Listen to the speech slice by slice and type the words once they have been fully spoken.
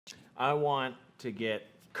I want to get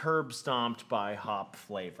curb stomped by hop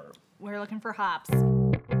flavor. We're looking for hops.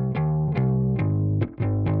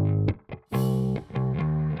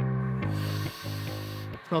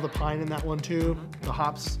 Smell the pine in that one too. The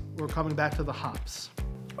hops, we're coming back to the hops.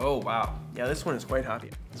 Oh, wow. Yeah, this one is quite hoppy.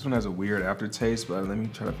 This one has a weird aftertaste, but let me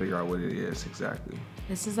try to figure out what it is exactly.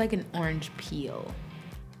 This is like an orange peel.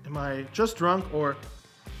 Am I just drunk or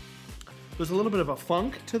there's a little bit of a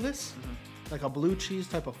funk to this? Like a blue cheese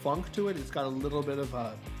type of funk to it. It's got a little bit of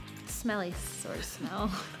a... Smelly sort of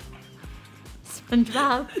smell.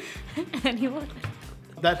 SpongeBob. Anyone?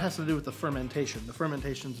 That has to do with the fermentation. The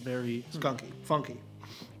fermentation's very skunky, funky.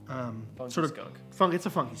 Funky Sort of skunk. It's a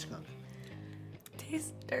funky skunk.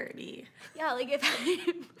 Tastes dirty. Yeah, like if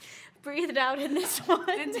I breathed out in this one,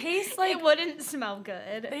 It tastes like it wouldn't smell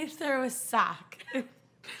good. they throw a sock. I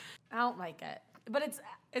don't like it. But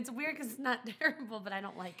it's weird because it's not terrible, but I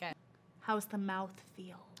don't like it. How's the mouth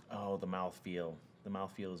feel? Oh, the mouthfeel. The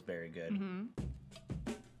mouthfeel is very good.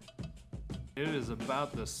 It is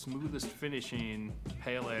about the smoothest finishing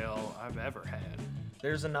pale ale I've ever had.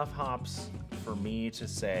 There's enough hops for me to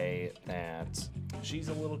say that she's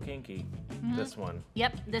a little kinky, this one.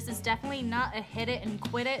 Yep, this is definitely not a hit it and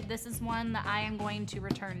quit it. This is one that I am going to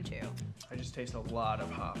return to. I just taste a lot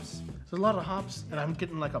of hops. There's a lot of hops, and I'm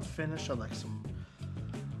getting like a finish of like some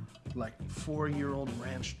like 4-year-old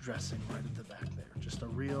ranch dressing right at the back there. Just a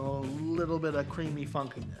real little bit of creamy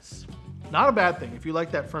funkiness. Not a bad thing. If you like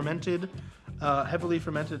that fermented, heavily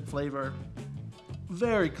fermented flavor,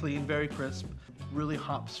 very clean, very crisp, really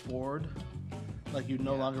hops forward. Like you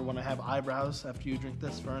no longer want to have eyebrows after you drink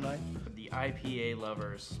this for a night. The IPA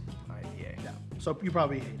lovers, IPA. Yeah. So you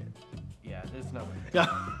probably hate it. Yeah, there's no way.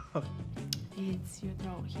 Yeah. It's your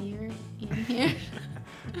throat here, in here.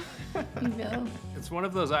 You know? It's one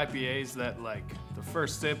of those IPAs that like the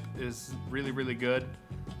first sip is really, really good,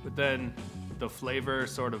 but then the flavor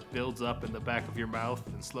sort of builds up in the back of your mouth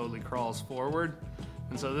and slowly crawls forward.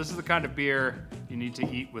 And so this is the kind of beer you need to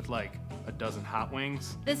eat with like a dozen hot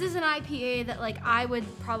wings. This is an IPA that like I would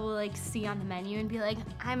probably like see on the menu and be like,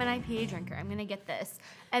 I'm an IPA drinker, I'm gonna get this.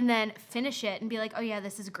 And then finish it and be like, oh yeah,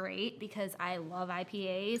 this is great because I love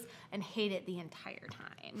IPAs and hate it the entire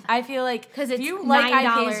time. I feel like Because if it's you like $9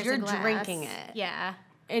 IPAs, a you're glass. drinking it. Yeah.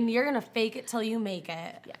 And you're going to fake it till you make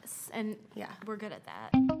it. Yes. And Yeah. we're good at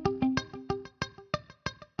that.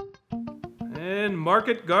 And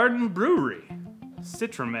Market Garden Brewery,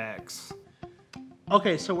 Citramax.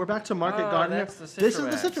 Okay, so we're back to Market Oh, Garden. that's the This is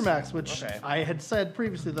the Citramax. Citramax, which Okay. I had said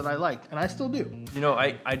previously that I liked, and I still do. You know,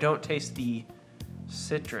 I don't taste the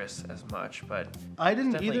citrus as much, but I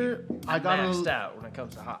didn't definitely either. I got maxed a, out when it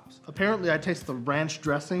comes to hops. apparently I taste the ranch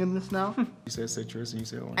dressing in this now. You said citrus and you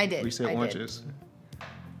said orange. I did, We said I did. oranges.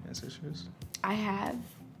 And citrus. I have.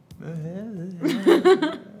 I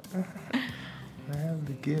have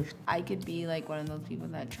the gift. I could be like one of those people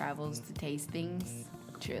that travels to taste things.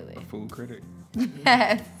 Truly. A food critic.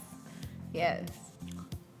 Yes. Yes.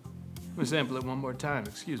 Let me sample it one more time,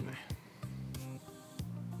 excuse me.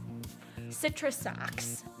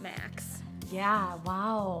 Citramax, Max. Yeah,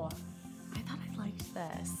 wow. I thought I liked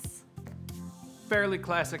this. Fairly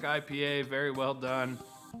classic IPA, very well done.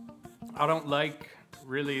 I don't like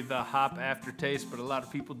really the hop aftertaste, but a lot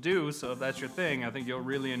of people do, so if that's your thing, I think you'll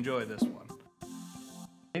really enjoy this one.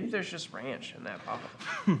 Maybe there's just ranch in that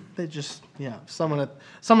bottle. They just, yeah. Someone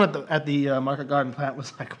at the Market Garden plant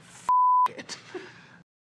was like, F it.